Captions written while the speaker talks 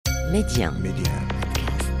ميديا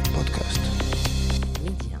بودكاست.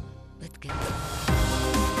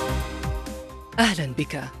 أهلا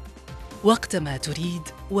بك. وقتما تريد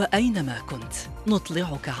وأينما كنت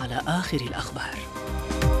نطلعك على آخر الأخبار.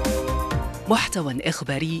 محتوى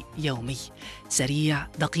إخباري يومي سريع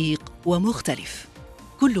دقيق ومختلف،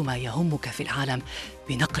 كل ما يهمك في العالم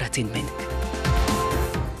بنقرة منك.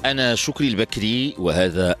 أنا شكري البكري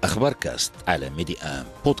وهذا أخبار كاست على ميديا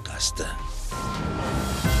بودكاست.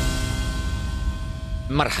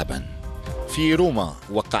 مرحبا. في روما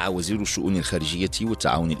وقع وزير الشؤون الخارجية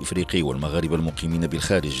والتعاون الإفريقي والمغاربة المقيمين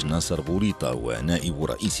بالخارج ناصر بوريطا ونائب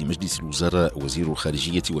رئيس مجلس الوزراء وزير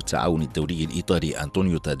الخارجية والتعاون الدولي الإيطالي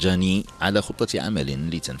أنطونيو تاجاني على خطة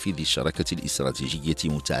عمل لتنفيذ الشراكة الاستراتيجية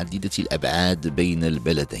متعددة الأبعاد بين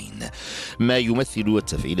البلدين، ما يمثل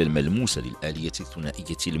التفعيل الملموس للآلية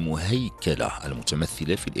الثنائية المهيكلة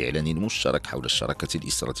المتمثلة في الإعلان المشترك حول الشراكة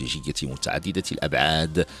الاستراتيجية متعددة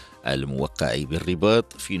الأبعاد الموقع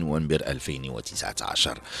بالرباط في نوفمبر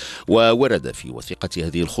 2019. وورد في وثيقة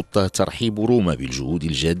هذه الخطة ترحيب روما بالجهود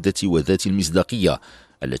الجادة وذات المصداقية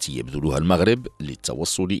التي يبذلها المغرب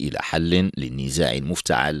للتوصل إلى حل للنزاع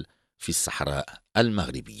المفتعل في الصحراء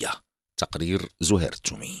المغربية. تقرير زهير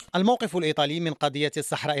التومي. الموقف الإيطالي من قضية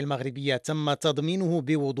الصحراء المغربية تم تضمينه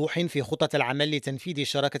بوضوح في خطة العمل لتنفيذ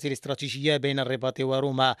الشراكة الاستراتيجية بين الرباط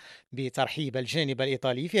وروما، بترحيب الجانب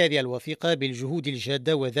الإيطالي في هذه الوثيقة بالجهود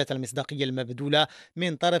الجادة وذات المصداقية المبذولة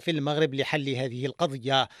من طرف المغرب لحل هذه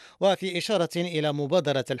القضية. وفي إشارة إلى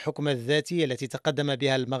مبادرة الحكومة الذاتية التي تقدم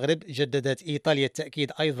بها المغرب، جددت إيطاليا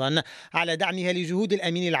التأكيد أيضا على دعمها لجهود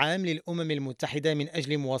الأمين العام للأمم المتحدة من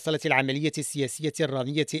أجل مواصلة العملية السياسية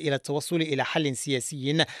الرامية إلى التوصل إلى حل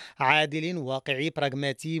سياسي عادل واقعي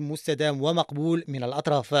براغماتي مستدام ومقبول من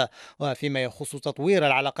الأطراف. وفيما يخص تطوير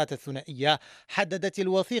العلاقات الثنائية، حددت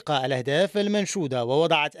الوثيقة الأهداف المنشودة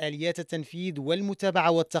ووضعت آليات التنفيذ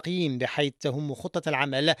والمتابعة والتقييم، بحيث تهم خطة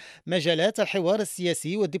العمل مجالات الحوار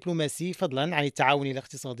السياسي والدبلوماسي فضلا عن التعاون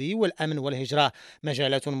الاقتصادي والأمن والهجرة،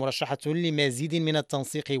 مجالات مرشحة لمزيد من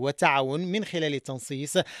التنسيق والتعاون من خلال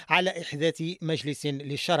التنصيص على إحداث مجلس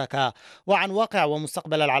للشراكة. وعن واقع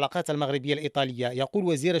ومستقبل العلاقات المغربية الإيطالية يقول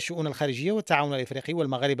وزير الشؤون الخارجية والتعاون الإفريقي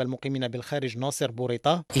والمغاربة المقيمين بالخارج ناصر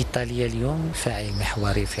بوريطا: إيطاليا اليوم فاعل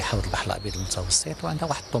محوري في حوض البحر الأبيض المتوسط، وعندها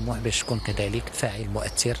واحد الطموح باش تكون كذلك فاعل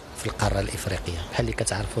مؤثر في القارة الإفريقية. بحال اللي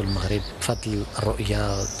كتعرفوا المغرب بفضل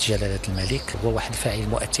الرؤية جلالة الملك هو واحد الفاعل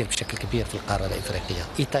مؤثر بشكل كبير في القارة الإفريقية.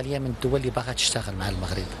 إيطاليا من الدول اللي باغا تشتغل مع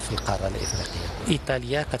المغرب في القارة الإفريقية.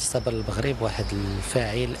 إيطاليا كتعتبر المغرب واحد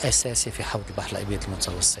الفاعل أساسي في حوض البحر الأبيض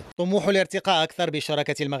المتوسط. طموح الارتقاء أكثر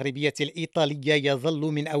بالشراكة المغربية الإيطالية يظل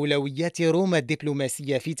من أولويات روما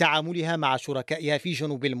الدبلوماسية في تعاملها مع شركائها في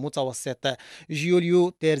جنوب المتوسط. جيوليو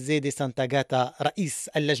تيرزي دي سانتاغاتا رئيس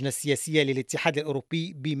اللجنة السياسية للاتحاد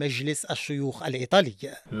الأوروبي بمجلس الشيوخ الإيطالي: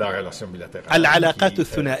 العلاقات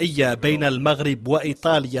الثنائية بين المغرب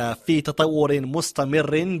وإيطاليا في تطور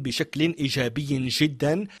مستمر بشكل إيجابي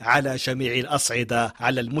جدا على جميع الأصعدة،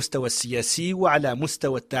 على المستوى السياسي وعلى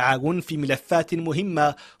مستوى التعاون في ملفات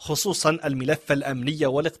مهمة، خصوصا الملف الأمني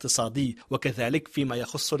والاقتصادي، وكذلك فيما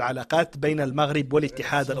يخص العلاقات بين المغرب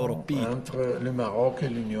والاتحاد الأوروبي.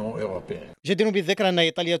 جدير بالذكر أن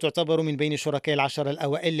إيطاليا تعتبر من بين الشركاء العشر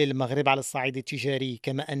الأوائل للمغرب على الصعيد التجاري،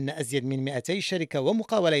 كما أن أزيد من 200 شركة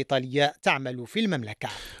ومقاولة إيطالية تعمل في المملكة.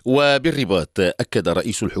 وبالرباط أكد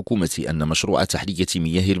رئيس الحكومة أن مشروع تحلية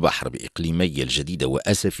مياه البحر بإقليمي الجديدة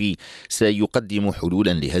وباسفي سيقدم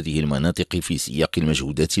حلولا لهذه المناطق في سياق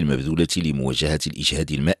المجهودات المبذولة لمواجهة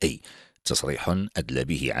الإجهاد المائي. تصريح أدلى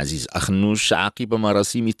به عزيز أخنوش عقب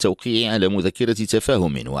مراسيم التوقيع على مذكرة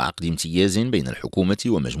تفاهم وعقد امتياز بين الحكومة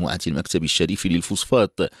ومجموعة المكتب الشريف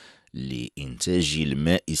للفوسفاط لإنتاج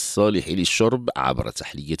الماء الصالح للشرب عبر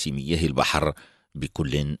تحلية مياه البحر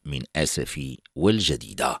بكل من باسفي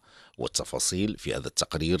والجديدة. والتفاصيل في هذا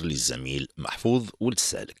التقرير للزميل محفوظ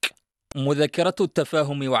والسالك. مذكرة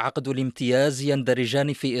التفاهم وعقد الامتياز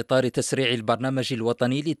يندرجان في إطار تسريع البرنامج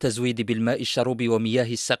الوطني للتزويد بالماء الشروب ومياه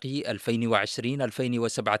السقي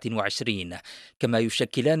 2020-2027، كما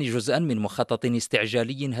يشكلان جزءا من مخطط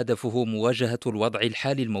استعجالي هدفه مواجهة الوضع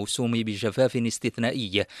الحالي الموسوم بجفاف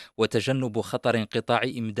استثنائي وتجنب خطر انقطاع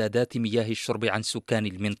إمدادات مياه الشرب عن سكان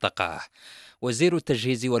المنطقة. وزير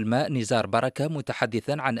التجهيز والماء نزار بركة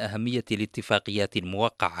متحدثا عن أهمية الاتفاقيات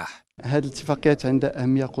الموقعة: هذه الاتفاقيات عندها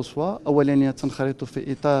أهمية قصوى. أولا هي تنخرط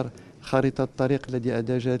في إطار خارطة الطريق الذي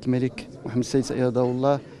أدى جلالة الملك محمد السادس أيده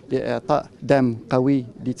الله لإعطاء دعم قوي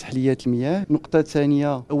لتحلية المياه. نقطة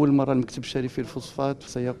ثانية، أول مرة المكتب الشريف للفوسفاط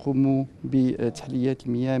سيقوم بتحلية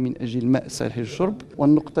المياه من أجل الماء الصالح للشرب.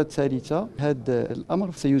 والنقطة الثالثة، هذا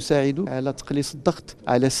الأمر سيساعد على تقليص الضغط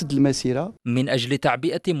على سد المسيرة. من أجل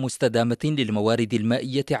تعبئة مستدامة للموارد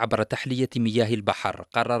المائية عبر تحلية مياه البحر،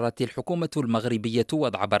 قررت الحكومة المغربية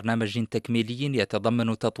وضع برنامج تكميلي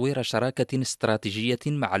يتضمن تطوير شراكة استراتيجية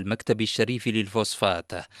مع المكتب الشريف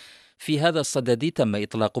للفوسفاط. في هذا الصدد تم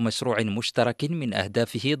إطلاق مشروع مشترك من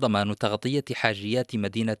أهدافه ضمان تغطية حاجيات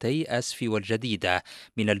مدينتي باسفي والجديدة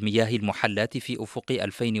من المياه المحلاة في أفق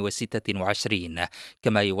 2026،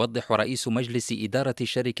 كما يوضح رئيس مجلس إدارة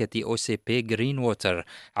شركة OCP جرين ووتر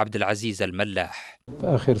عبد العزيز الملاح. في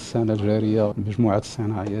آخر السنة الجارية المجموعات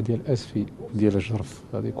الصناعية ديال باسفي وديال الجرف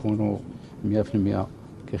غادي يكونوا 100%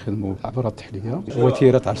 كيخدموا عبر التحلية.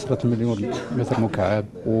 وتيرة 10 مليون متر مكعب،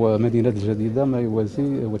 ومدينة الجديدة ما يوازي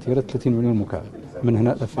وتيرة 30 مليون مكعب. من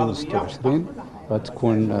هنا 2026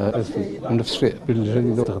 غتكون أسفي، ونفس الشيء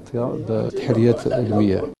بالجديدة تغطية بتحلية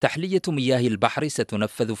المياه. تحلية مياه البحر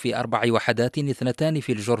ستنفذ في 4 وحدات، 2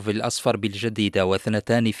 في الجرف الأصفر بالجديدة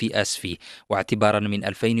و2 في أسفي. واعتبارا من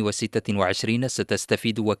 2026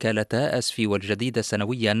 ستستفيد وكالتا أسفي والجديدة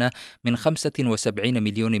سنويا من 75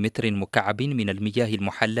 مليون متر مكعب من المياه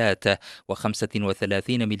المحلات و35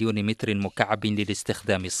 مليون متر مكعب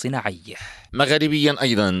للاستخدام الصناعي. مغاربيا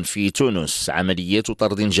أيضا في تونس، عمليات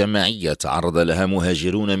طرد جماعية تعرض لها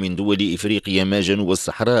مهاجرون من دول إفريقيا ما جنوب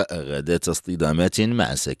الصحراء غداة اصطدامات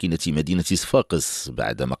مع ساكنة مدينة صفاقس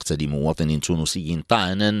بعد مقتل مواطن تونسي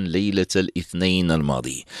طعنا ليلة الاثنين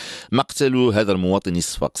الماضي. مقتل هذا المواطن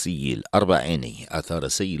الصفاقسي الأربعيني أثار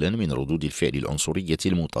سيلا من ردود الفعل العنصرية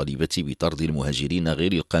المطالبة بطرد المهاجرين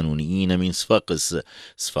غير القانونيين من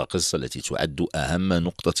صفاقس التي تعد أهم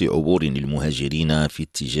نقطة عبور للمهاجرين في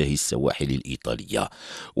اتجاه السواحل الإيطالية.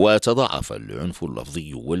 وتضاعف العنف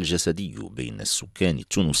اللفظي والجسدي بين السكان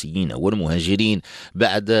التونسيين والمهاجرين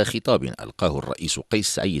بعد خطاب ألقاه الرئيس قيس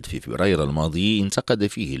سعيد في فبراير الماضي انتقد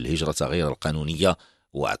فيه الهجرة غير القانونية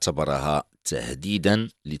واعتبرها تهديدا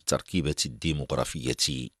للتركيبة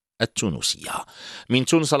الديمغرافية التونسية. من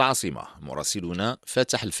تونس العاصمة مراسلنا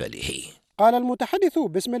فاتح الفالحي. قال المتحدث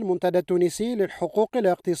باسم المنتدى التونسي للحقوق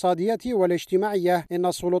الاقتصادية والاجتماعية إن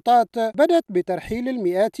السلطات بدأت بترحيل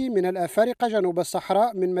المئات من الأفارقة جنوب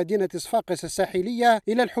الصحراء من مدينة صفاقس الساحلية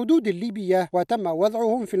إلى الحدود الليبية، وتم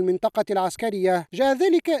وضعهم في المنطقة العسكرية. جاء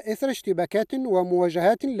ذلك إثر اشتباكات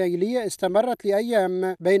ومواجهات ليلية استمرت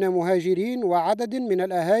لأيام بين مهاجرين وعدد من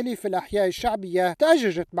الأهالي في الأحياء الشعبية،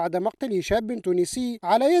 تأججت بعد مقتل شاب تونسي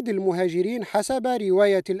على يد المهاجرين حسب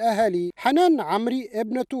رواية الأهالي. حنان عمري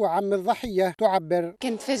ابنة عم الضحية تعبر: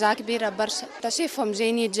 كانت فجعة كبيرة برشا، تشوفهم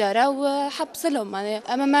جايين يتجاروا حبسلهم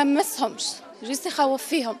أما ما مسهمش، جيت يخوف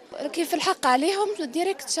فيهم، كيف الحق عليهم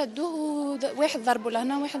ديريكت شدوه، واحد ضربوا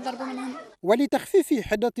لهنا واحد ضربوا من هنا. ولتخفيف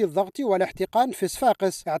حدة الضغط والاحتقان في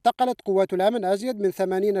صفاقس، اعتقلت قوات الأمن أزيد من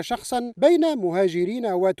 80 شخصا بين مهاجرين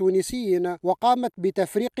وتونسيين، وقامت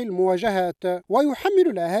بتفريق المواجهات. ويحمل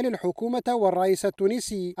الأهالي الحكومة والرئيس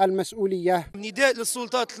التونسي المسؤولية. نداء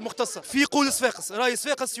للسلطات المختصة في قول صفاقس، رئيس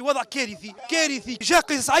صفاقس في وضع كارثي، جاء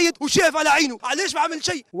قيس سعيد وشاف على عينه، علاش ما عمل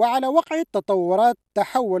شيء؟ وعلى وقع التطورات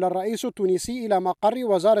تحول الرئيس التونسي إلى مقر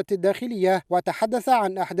وزارة الداخلية، وتحدث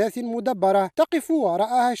عن أحداث مدبرة تقف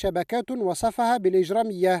وراءها شبكات وصفها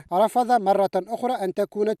بالإجرامية. رفض مرة أخرى أن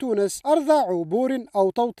تكون تونس أرض عبور أو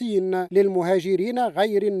توطين للمهاجرين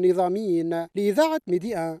غير النظاميين. لإذاعة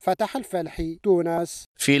ميديا فتح الفالحي، تونس.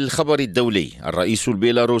 في الخبر الدولي، الرئيس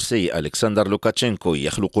البيلاروسي ألكسندر لوكاشينكو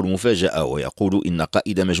يخلق المفاجأة ويقول إن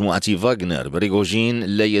قائد مجموعة فاغنر بريغوجين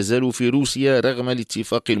لا يزال في روسيا رغم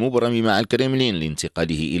الاتفاق المبرم مع الكرملين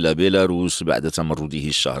لانتقاله إلى بيلاروس بعد تمرده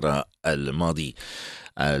الشهر الماضي.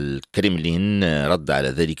 الكرملين رد على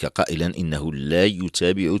ذلك قائلا إنه لا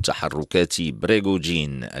يتابع تحركات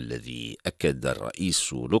بريغوجين، الذي أكد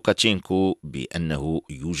الرئيس لوكاشينكو بأنه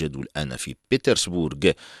يوجد الآن في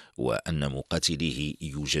بيترسبورغ وأن مقاتليه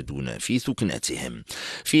يوجدون في ثكناتهم.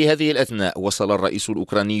 في هذه الأثناء وصل الرئيس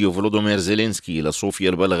الأوكراني فولودومير زيلينسكي إلى صوفيا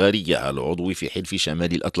البلغارية العضو في حلف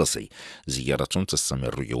شمال الأطلسي، زيارة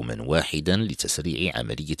تستمر يوما واحدا لتسريع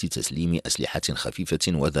عملية تسليم أسلحة خفيفة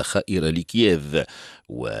وذخائر لكييف،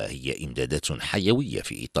 وهي إمدادات حيوية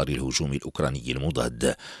في إطار الهجوم الأوكراني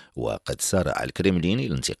المضاد. وقد سارع الكرملين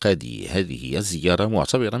إلى انتقاد هذه الزيارة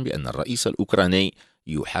معتبرا بأن الرئيس الأوكراني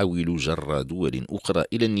يحاول جر دول أخرى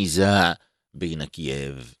إلى النزاع بين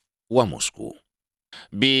كييف وموسكو.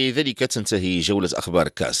 بذلك تنتهي جولة أخبار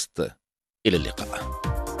كاست، إلى اللقاء.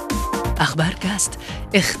 أخبار كاست،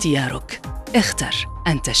 اختيارك، اختر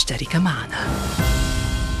أن تشترك معنا.